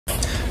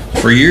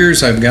For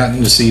years, I've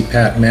gotten to see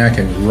Pat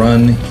Mackin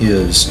run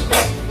his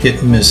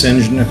hit-and-miss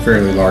engine, a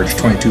fairly large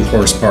 22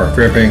 horsepower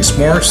Fairbanks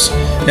Morse,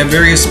 at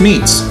various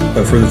meets,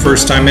 but for the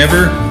first time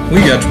ever, we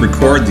got to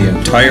record the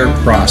entire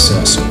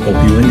process.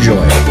 Hope you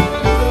enjoy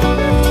it.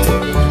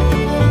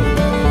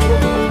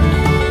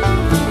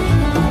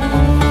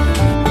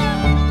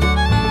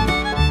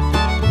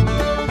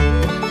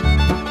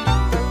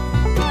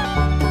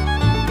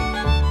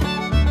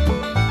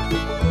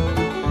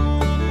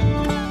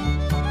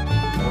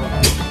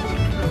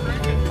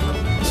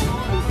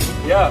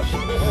 Yes.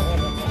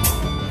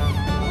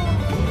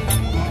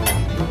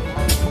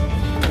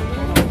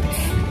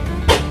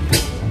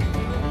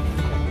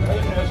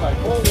 As I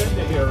pulled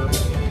into here,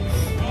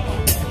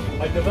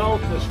 I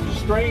developed this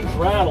strange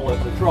rattle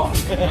in the trunk.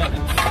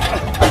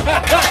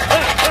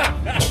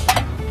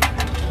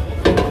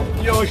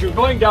 You know, as you're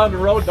going down the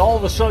road, and all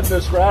of a sudden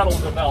this rattle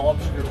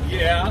develops.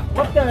 Yeah.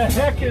 What the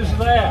heck is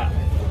that?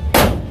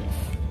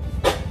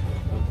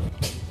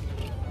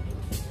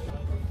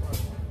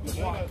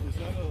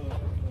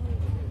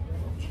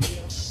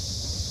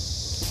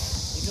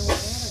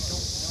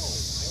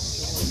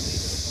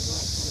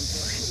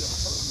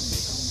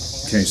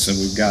 Okay, so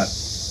we've got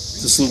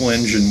this little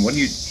engine. What are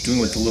you doing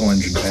with the little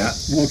engine, Pat?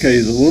 Okay,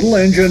 the little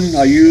engine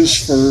I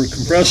use for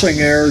compressing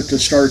air to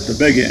start the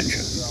big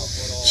engine.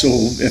 So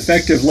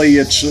effectively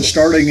it's a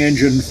starting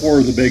engine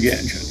for the big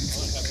engine.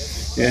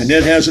 And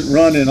it hasn't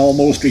run in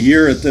almost a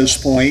year at this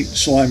point,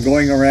 so I'm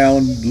going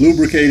around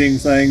lubricating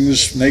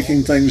things,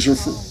 making things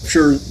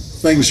sure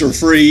things are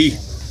free,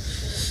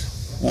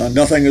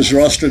 nothing is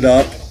rusted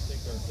up.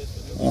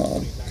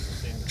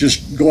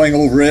 Just going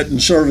over it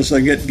and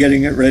servicing it,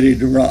 getting it ready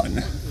to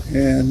run.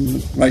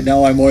 And right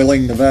now I'm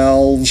oiling the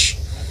valves.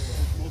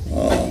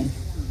 A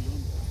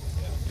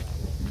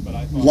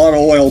lot of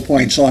oil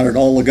points on it,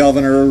 all the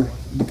governor,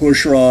 the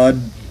push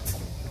rod,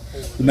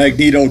 the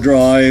magneto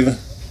drive.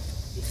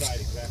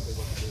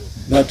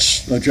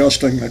 That's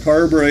adjusting the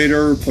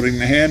carburetor, putting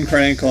the hand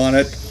crank on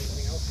it,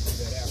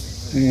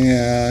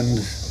 and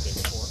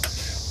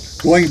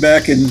going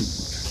back and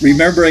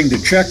remembering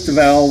to check the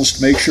valves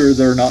to make sure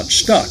they're not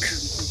stuck.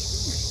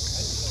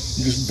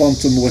 Just bump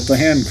them with the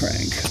hand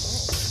crank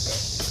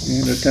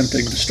and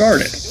attempting to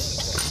start it.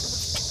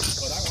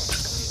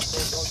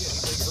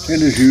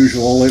 And as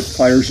usual, it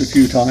fires a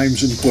few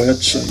times and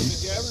quits, and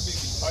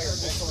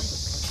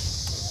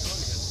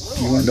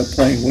you end up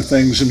playing with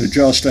things and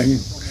adjusting.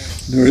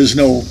 There is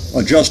no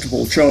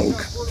adjustable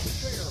choke.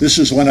 This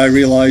is when I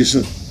realized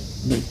that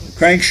the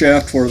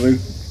crankshaft where the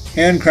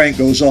hand crank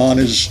goes on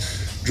is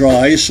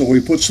dry, so we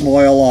put some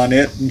oil on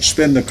it and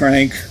spin the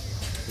crank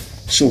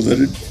so that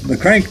the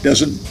crank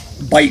doesn't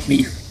bite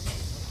me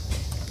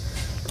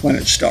when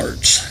it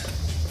starts.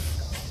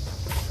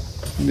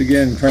 And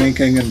again,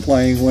 cranking and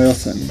playing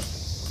with, and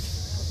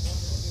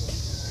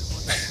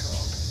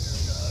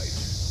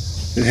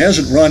it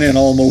hasn't run in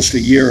almost a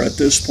year at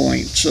this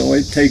point, so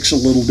it takes a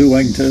little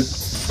doing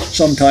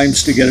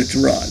sometimes to get it to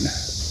run.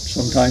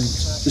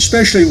 Sometimes,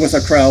 especially with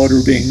a crowd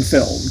or being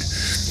filmed,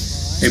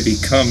 it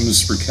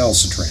becomes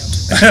recalcitrant.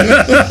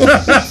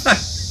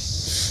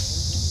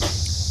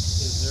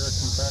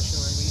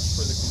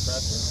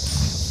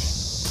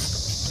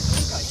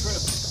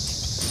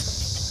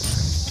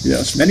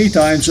 Yes, many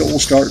times it will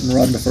start and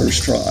run the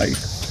first try.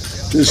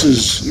 This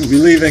is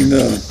relieving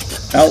the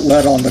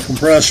outlet on the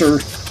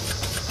compressor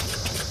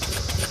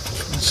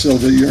so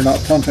that you're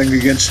not pumping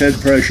against head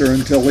pressure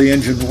until the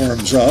engine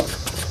warms up,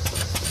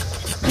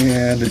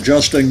 and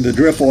adjusting the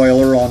drip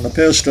oiler on the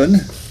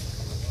piston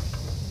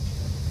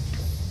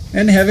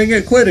and having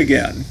it quit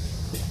again.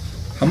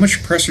 How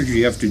much pressure do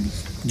you have to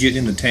get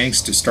in the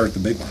tanks to start the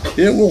big one?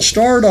 It will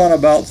start on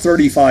about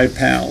 35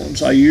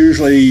 pounds. I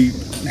usually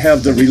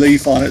have the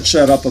relief on it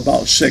set up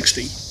about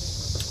 60.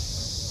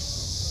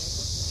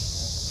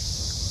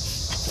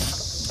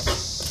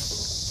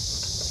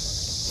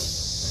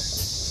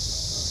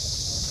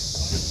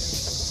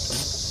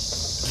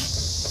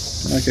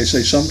 Like I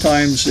say,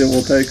 sometimes it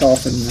will take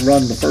off and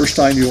run the first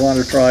time you want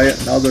to try it,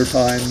 and other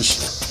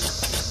times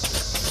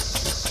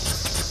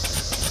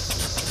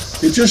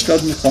it just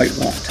doesn't quite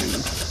want to.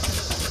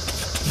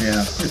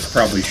 Yeah, it's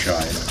probably shy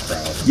in the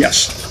crowd.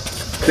 Yes,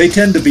 they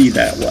tend to be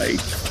that way.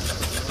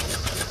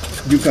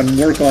 You can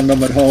work on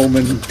them at home,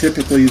 and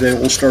typically they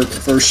will start the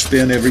first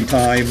spin every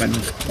time, and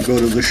you go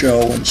to the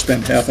show and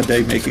spend half a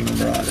day making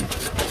them run.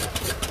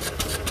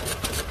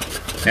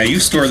 Now, you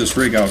store this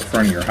rig out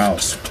front of your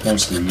house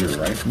most of the year,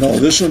 right? No,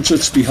 this one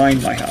sits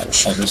behind my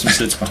house. Oh, this one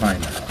sits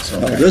behind the house.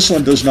 Okay. No, this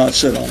one does not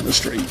sit on the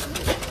street.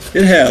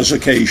 It has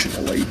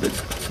occasionally, but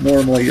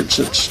normally it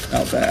sits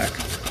out back.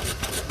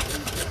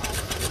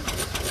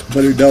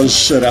 But it does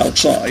sit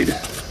outside.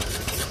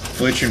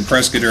 Which in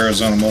Prescott,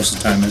 Arizona, most of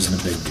the time isn't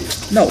a big deal.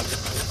 No.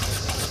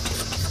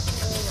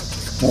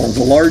 No,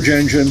 the large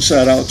engine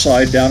sat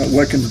outside down at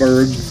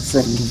Wickenburg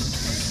from,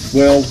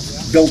 well,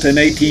 built in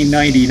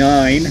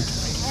 1899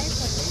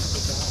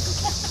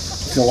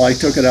 till I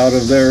took it out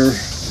of there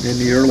in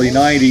the early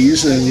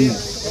 90s, and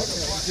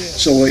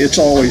so it's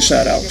always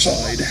sat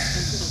outside.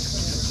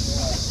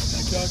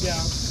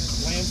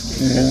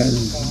 And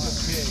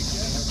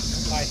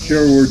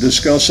here we're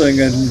discussing,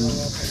 and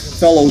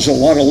fellows that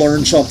want to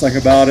learn something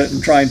about it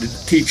and trying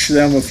to teach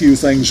them a few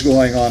things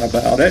going on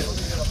about it.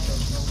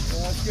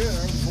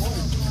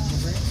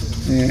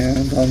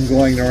 And I'm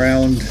going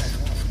around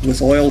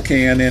with oil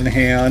can in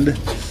hand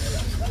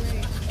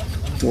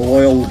to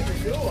oil,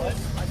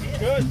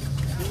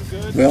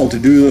 well, to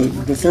do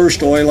the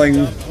first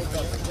oiling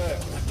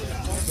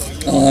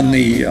on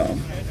the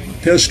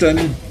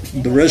piston,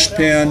 the wrist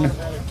pin,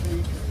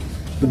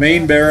 the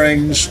main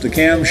bearings, the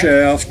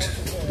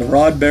camshaft, the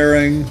rod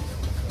bearing.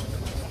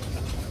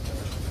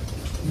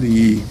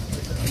 The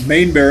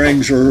main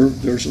bearings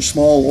there's a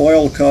small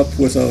oil cup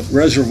with a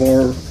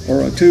reservoir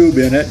or a tube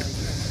in it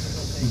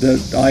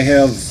that I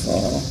have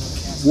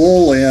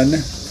wool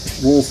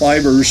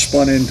fibers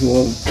spun into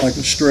like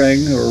a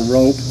string or a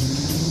rope,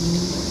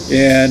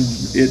 and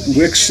it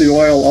wicks the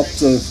oil up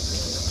the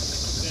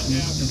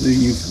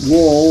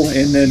wool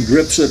and then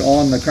drips it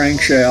on the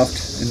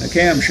crankshaft and the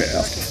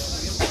camshaft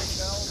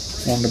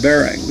on the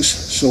bearings,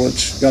 so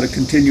it's got a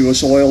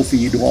continuous oil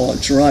feed while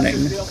it's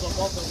running.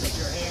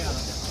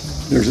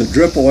 There's a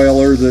drip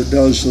oiler that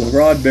does the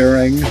rod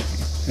bearing,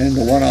 and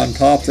the one on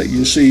top that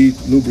you see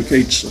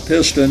lubricates the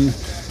piston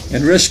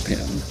and wrist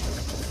pin.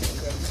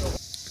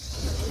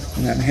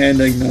 And I'm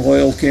handing the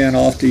oil can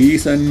off to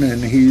Ethan,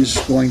 and he's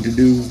going to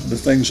do the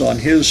things on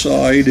his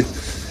side,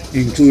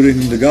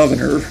 including the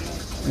governor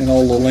and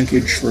all the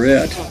linkage for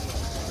it,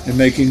 and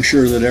making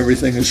sure that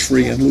everything is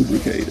free and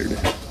lubricated.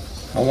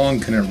 How long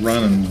can it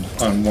run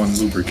on one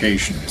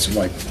lubrication? Is it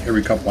like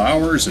every couple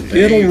hours, a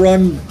day? It'll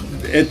run,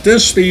 at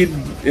this speed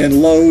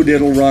and load,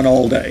 it'll run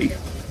all day.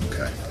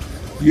 Okay.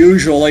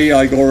 Usually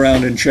I go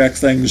around and check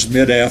things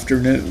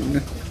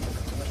mid-afternoon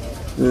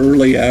or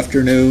early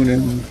afternoon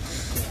and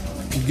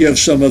give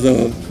some of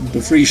the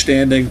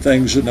freestanding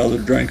things another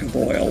drink of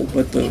oil,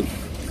 but the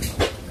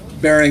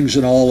bearings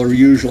and all are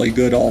usually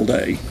good all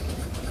day.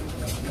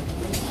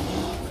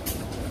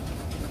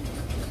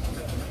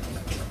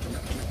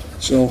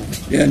 So,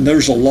 and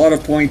there's a lot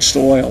of points to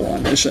oil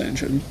on this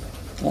engine,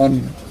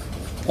 on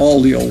all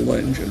the old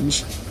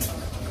engines.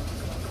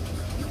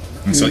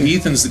 And so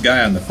Ethan's the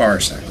guy on the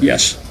far side.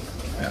 Yes.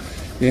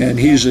 Yeah. And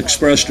he's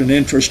expressed an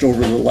interest over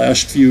the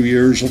last few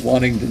years of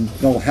wanting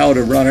to know how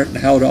to run it and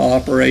how to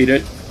operate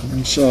it.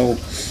 And so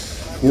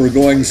we're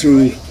going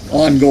through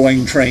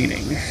ongoing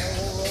training.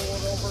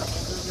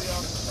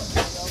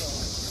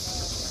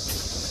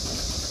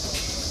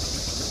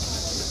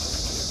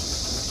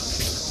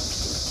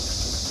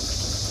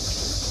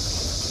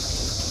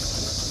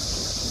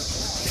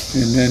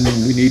 And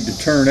then we need to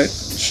turn it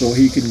so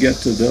he can get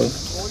to the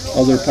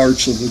other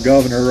parts of the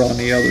governor on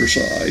the other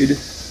side.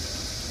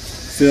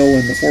 Phil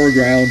in the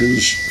foreground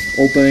is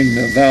opening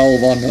the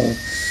valve on the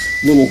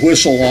little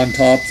whistle on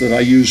top that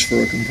I use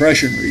for a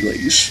compression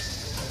release,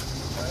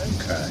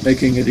 Okay.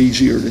 making it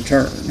easier to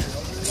turn.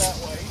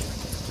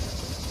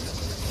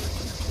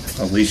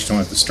 At least you don't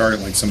have to start it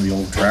like some of the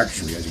old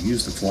tractors. You have to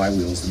use the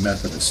flywheel as the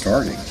method of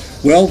starting.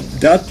 Well,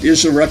 that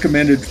is a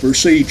recommended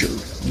procedure.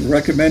 The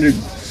recommended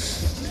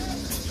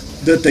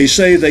that they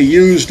say they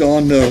used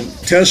on the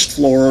test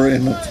floor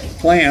in the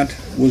plant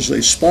was they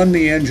spun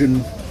the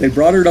engine, they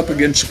brought it up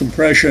against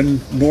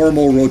compression,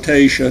 normal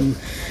rotation,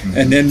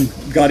 and then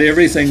got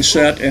everything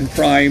set and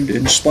primed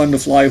and spun the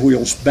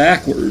flywheels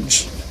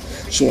backwards.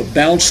 So it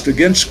bounced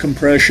against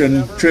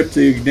compression, tripped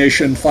the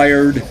ignition,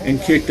 fired,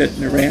 and kicked it,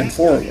 and it ran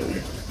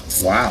forward.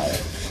 Wow.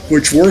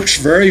 Which works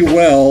very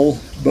well,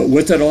 but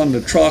with it on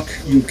the truck,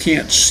 you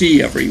can't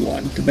see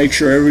everyone to make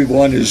sure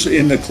everyone is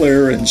in the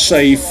clear and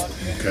safe.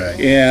 Okay.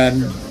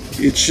 And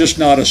it's just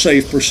not a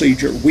safe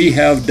procedure. We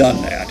have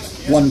done that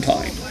one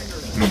time,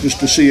 just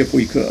to see if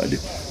we could.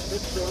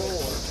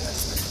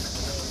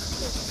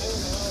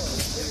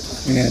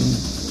 And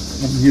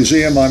the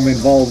museum I'm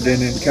involved in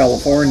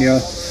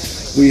California,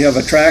 we have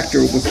a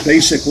tractor with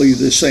basically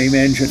the same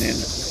engine in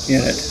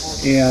it.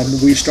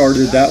 And we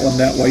started that one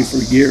that way for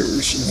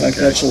years. In fact,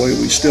 that's the way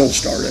we still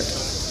start it,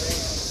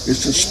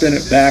 is to spin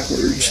it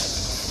backwards.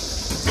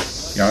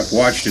 Yeah, I've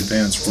watched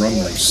advanced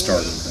Rumleys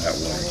started that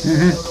way.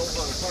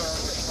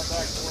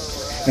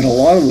 And a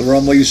lot of the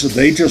Rumleys,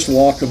 they just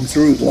walk in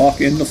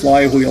the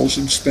flywheels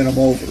and spin them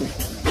over.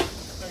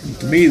 And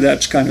to me,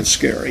 that's kind of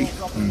scary.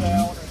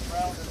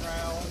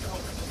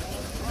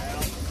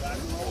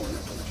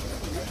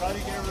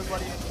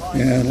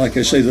 And like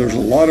I say, there's a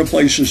lot of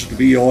places to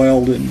be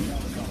oiled, and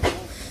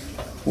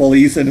while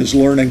Ethan is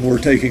learning, we're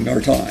taking our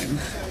time.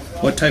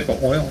 What type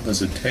of oil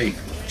does it take?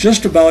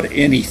 Just about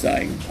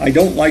anything. I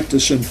don't like the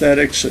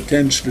synthetics. It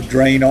tends to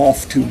drain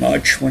off too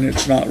much when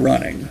it's not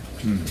running.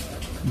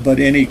 But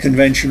any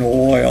conventional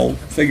oil,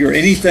 figure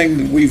anything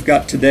that we've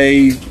got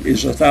today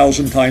is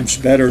 1,000 times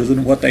better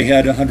than what they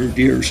had 100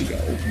 years ago,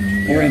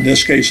 or in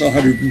this case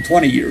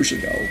 120 years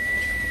ago.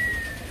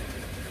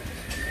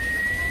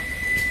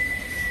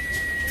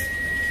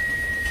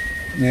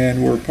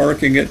 And we're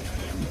parking it,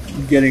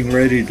 getting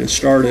ready to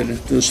start it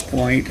at this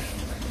point.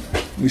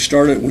 We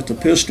start it with the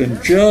piston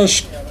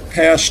just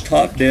past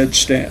top dead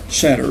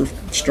center,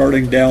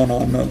 starting down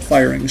on the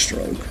firing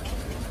stroke.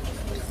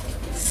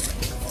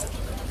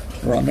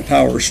 or on the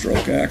power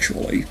stroke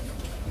actually.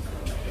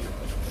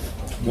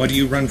 What do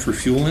you run for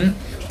fuel in it?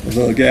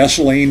 The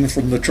gasoline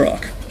from the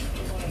truck.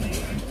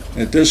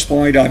 At this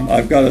point,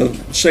 I've got a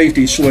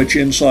safety switch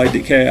inside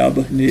the cab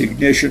in the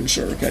ignition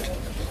circuit.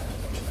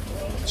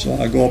 So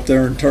I go up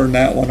there and turn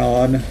that one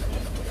on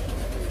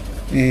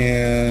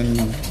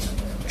and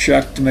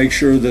check to make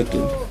sure that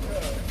the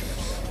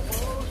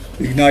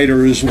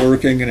igniter is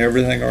working and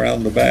everything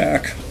around the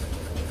back.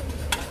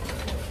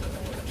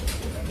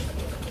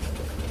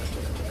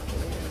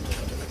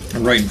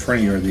 And right in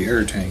front of you are the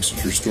air tanks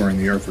that you're storing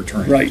the air for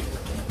turning. Right,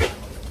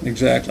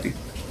 exactly.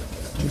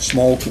 The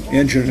small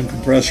engine and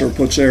compressor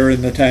puts air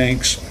in the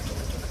tanks.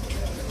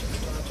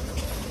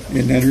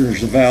 And then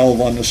there's a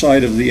valve on the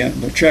side of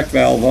the check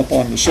valve up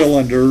on the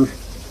cylinder,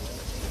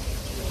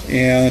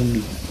 and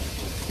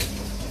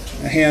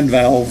a hand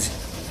valve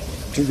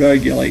to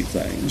regulate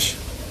things.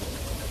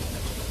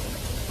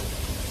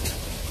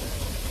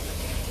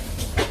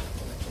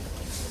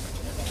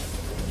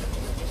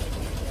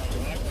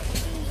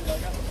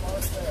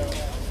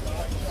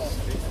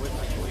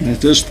 And at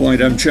this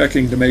point, I'm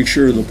checking to make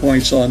sure the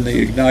points on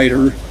the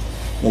igniter,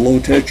 the low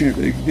tension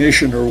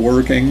ignition, are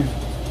working.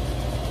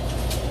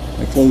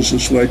 I close the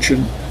switch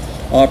and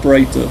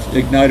operate the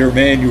igniter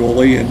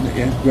manually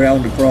and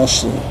ground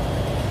across the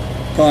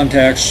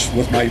contacts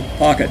with my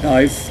pocket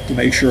knife to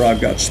make sure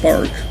I've got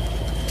spark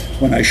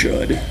when I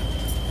should.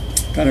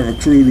 Kind of a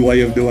crude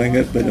way of doing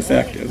it, but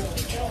effective.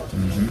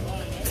 Mm-hmm.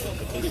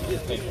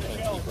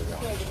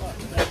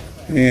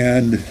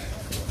 And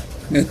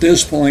at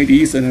this point,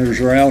 Ethan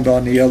is around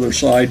on the other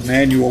side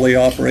manually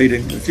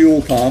operating the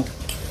fuel pump.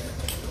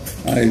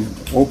 I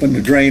open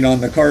the drain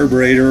on the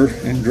carburetor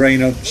and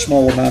drain a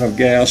small amount of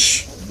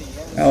gas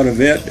out of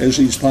it as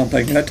he's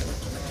pumping it.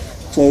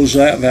 Close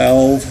that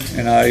valve,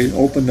 and I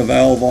open the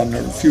valve on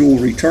the fuel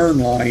return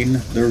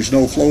line. There's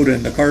no float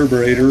in the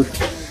carburetor.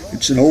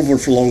 It's an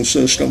overflow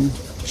system,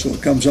 so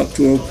it comes up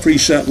to a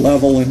preset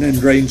level and then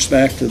drains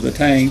back to the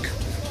tank.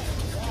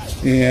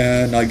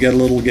 And I get a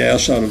little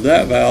gas out of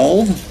that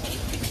valve.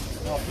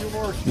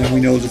 Then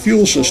we know the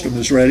fuel system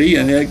is ready,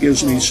 and that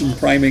gives me some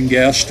priming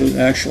gas to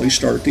actually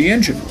start the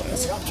engine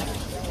with.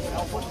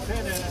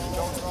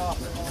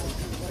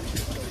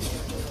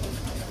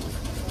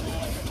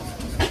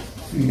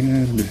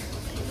 And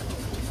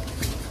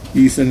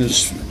Ethan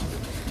is,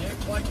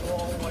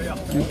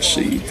 let's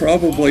see,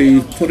 probably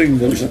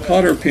there's a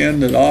cotter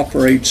pin that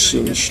operates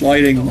a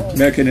sliding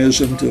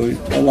mechanism to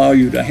allow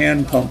you to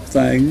hand pump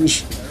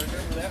things.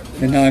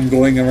 And I'm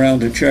going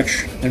around to check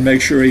and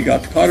make sure he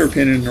got the cotter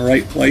pin in the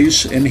right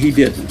place, and he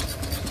didn't.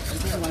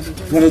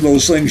 One of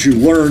those things you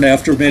learn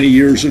after many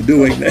years of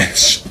doing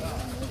this.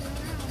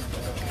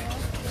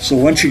 So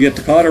once you get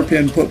the cotter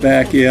pin put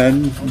back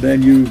in,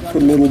 then you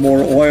put a little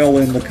more oil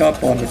in the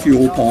cup on the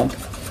fuel pump.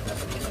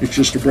 It's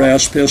just a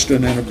brass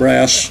piston and a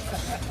brass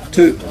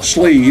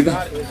sleeve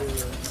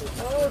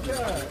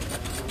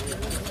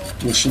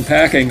with some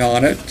packing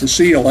on it to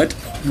seal it,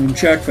 and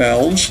check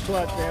valves.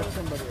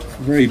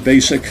 Very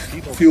basic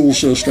fuel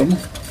system.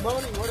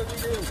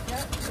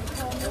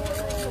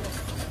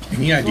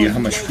 Any idea how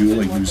much fuel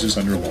it uses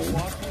under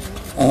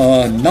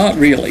load? Not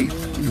really.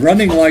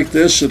 Running like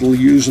this, it'll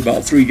use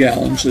about 3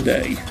 gallons a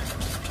day.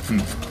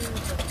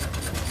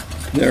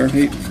 There,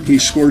 he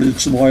squirted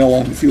some oil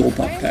on the fuel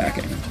pump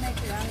packing.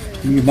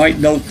 And you might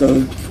note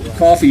the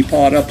coffee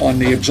pot up on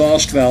the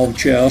exhaust valve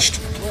chest,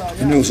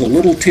 and there was a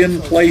little tin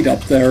plate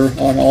up there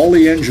on all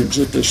the engines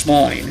at this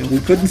mine, and we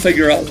couldn't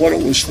figure out what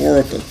it was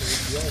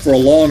for a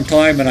long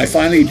time, and I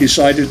finally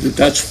decided that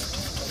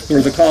that's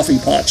where the coffee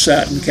pot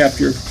sat and kept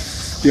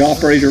the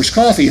operator's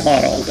coffee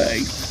hot all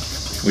day.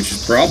 Which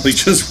is probably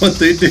just what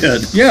they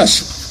did.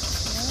 Yes.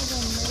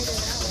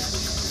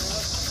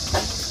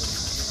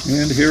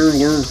 And here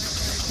we're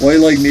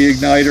oiling the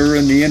igniter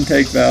and the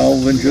intake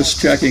valve and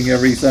just checking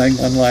everything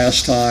one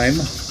last time.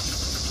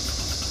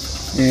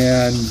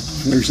 And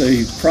there's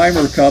a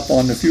primer cup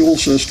on the fuel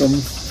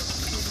system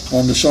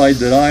on the side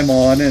that I'm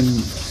on,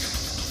 and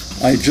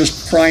I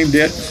just primed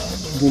it,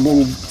 the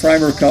little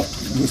primer cup,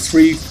 with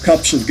 3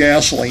 cups of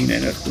gasoline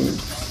in it. The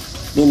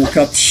little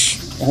cups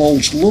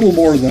holds a little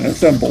more than a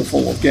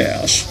thimbleful of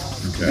gas.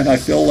 Okay. And I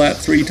fill that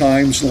 3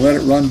 times and let it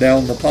run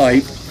down the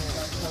pipe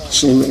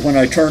so that when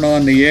I turn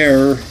on the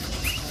air,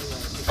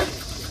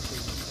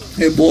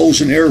 it blows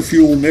an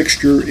air-fuel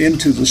mixture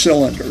into the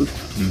cylinder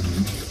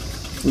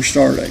for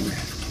starting.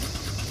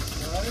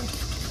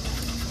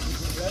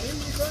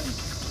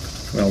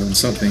 Well, when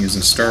something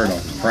isn't started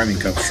off, the priming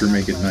cups sure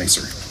make it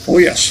nicer. Oh,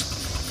 yes.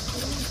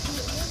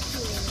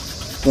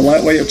 Well,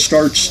 that way it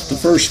starts the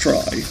first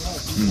try.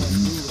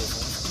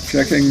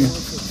 Checking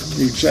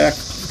the exact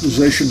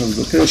position of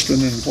the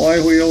piston and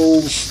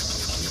flywheels,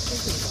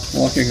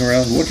 walking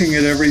around looking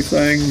at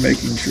everything,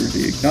 making sure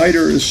the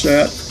igniter is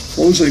set,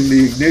 closing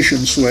the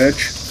ignition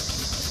switch.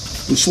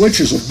 The switch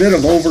is a bit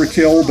of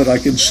overkill, but I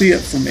can see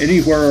it from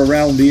anywhere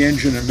around the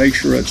engine and make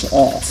sure it's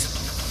off.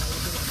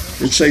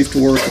 It's safe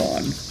to work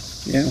on.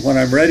 And when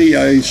I'm ready,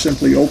 I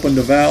simply open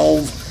the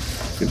valve.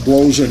 It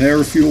blows an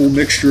air-fuel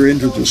mixture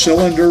into the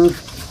cylinder,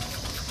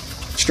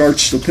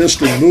 starts the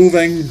piston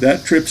moving,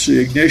 that trips the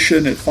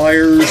ignition, it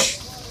fires,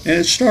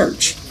 and it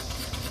starts.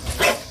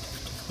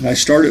 And I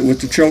start it with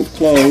the choke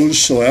closed,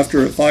 so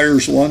after it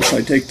fires once,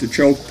 I take the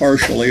choke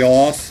partially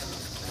off,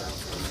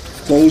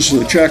 close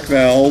the check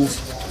valve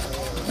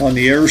on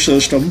the air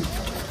system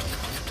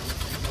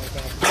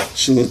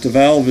so that the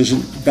valve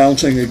isn't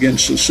bouncing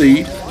against the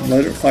seat, and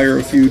let it fire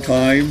a few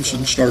times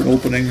and start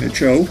opening the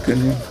choke,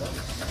 and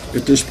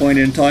at this point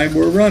in time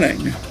we're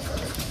running.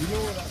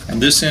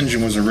 And this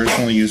engine was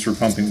originally used for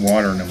pumping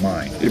water in a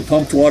mine. It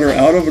pumped water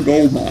out of a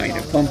gold mine.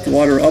 It pumped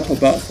water up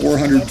about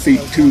 400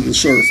 feet to the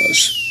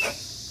surface.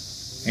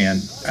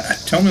 And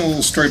tell me a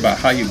little story about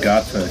how you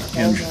got the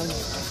engine.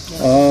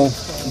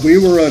 We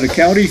were at a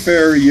county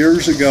fair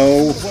years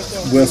ago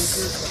with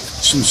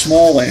some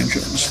small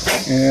engines,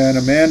 and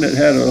a man that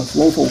had a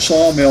local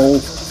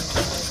sawmill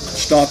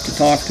stopped to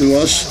talk to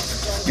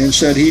us and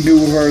said he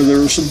knew where there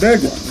were some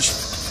big ones.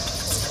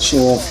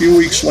 So a few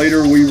weeks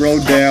later we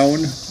rode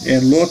down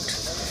and looked,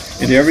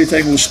 and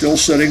everything was still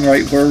sitting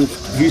right where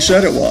he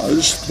said it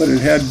was, but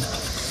it had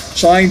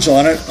signs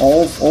on it,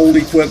 all old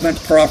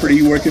equipment,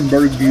 property,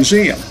 Wickenburg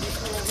Museum.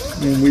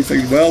 And we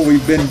figured, well,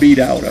 we've been beat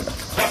out of it.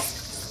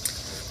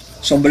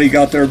 Somebody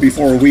got there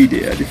before we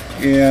did.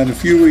 And a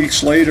few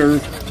weeks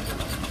later,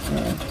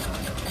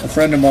 a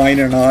friend of mine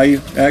and I,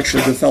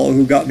 actually the fellow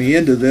who got me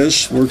into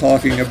this, were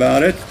talking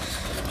about it.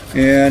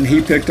 And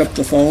he picked up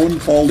the phone,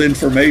 called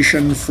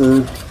information for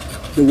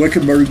the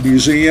Wickenburg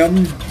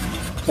Museum,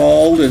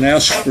 called and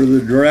asked for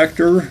the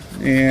director,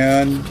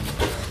 and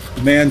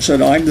the man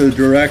said, I'm the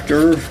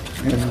director,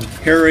 and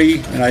Harry,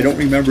 and I don't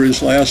remember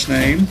his last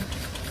name.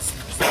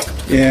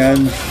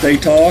 And they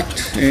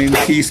talked, and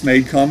Keefe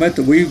made comment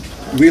that we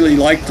really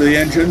liked the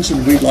engines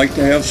and we'd like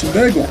to have some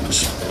big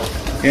ones.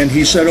 And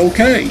he said,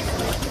 okay.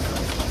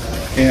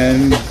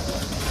 And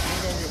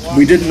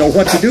we didn't know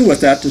what to do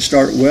with that to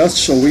start with,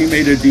 so we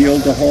made a deal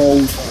to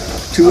haul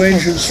 2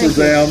 engines for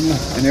them,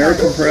 an air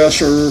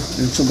compressor,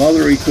 and some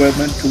other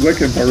equipment to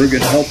Wickenburg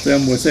and help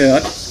them with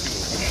it.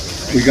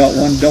 We got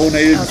one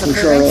donated for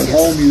Charlotte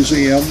Hall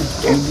Museum,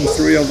 and the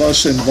 3 of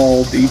us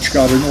involved each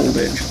got an old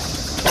engine.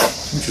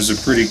 Which is a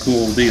pretty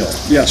cool deal.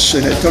 Yes,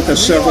 and it took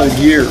us several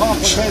years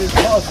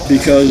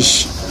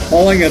because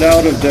hauling it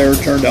out of there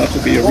turned out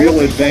to be a real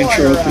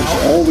adventure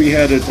because all we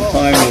had at the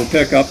time were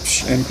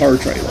pickups and car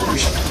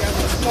trailers.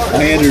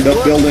 I ended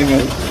up building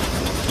a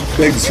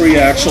big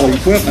 3-axle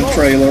equipment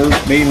trailer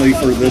mainly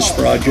for this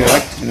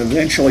project, and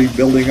eventually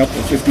building up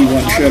a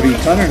 51 Chevy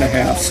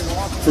ton-and-a-half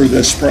for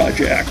this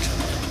project.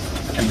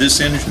 And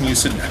this engine, you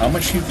said, how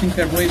much do you think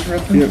that weighs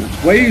roughly?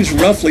 It weighs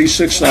roughly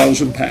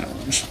 6,000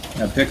 pounds.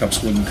 Now,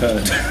 pickups wouldn't cut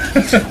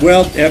it.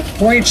 Well, at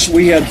points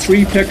we had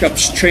 3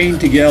 pickups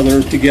chained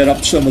together to get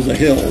up some of the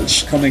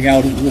hills coming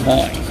out of the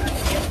mine.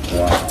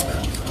 Wow.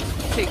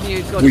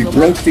 We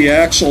broke the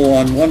axle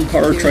on one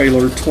car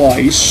trailer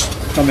twice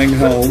coming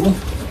home,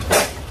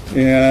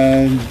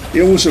 and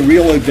it was a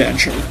real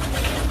adventure.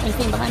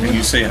 And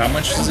you say, how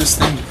much is this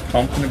thing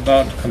pump in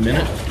about a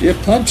minute?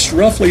 It pumps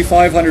roughly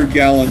 500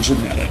 gallons a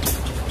minute.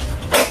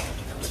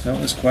 That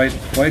was quite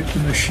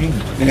the machine.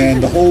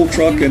 And the whole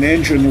truck and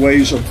engine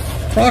weighs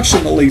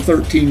approximately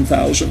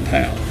 13,000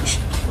 pounds.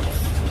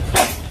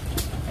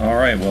 All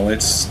right, well,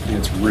 it's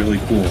really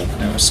cool.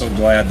 And I was so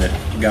glad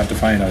that we got to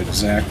find out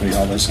exactly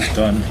how this is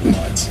done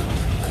once.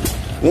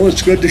 Well,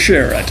 it's good to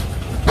share it.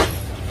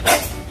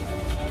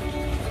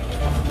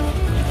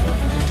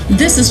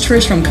 This is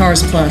Trish from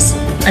Carz Plus.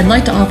 I'd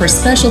like to offer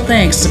special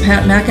thanks to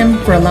Pat Mackin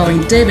for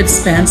allowing David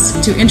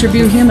Spence to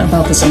interview him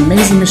about this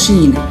amazing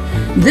machine.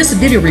 This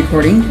video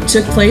recording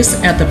took place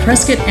at the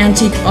Prescott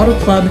Antique Auto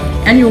Club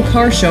Annual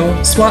Car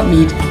Show, Swap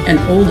Meet, and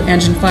Old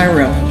Engine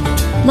Fire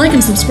Up. Like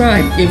and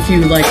subscribe if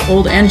you like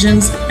old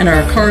engines and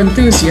are a car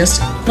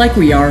enthusiast like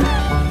we are.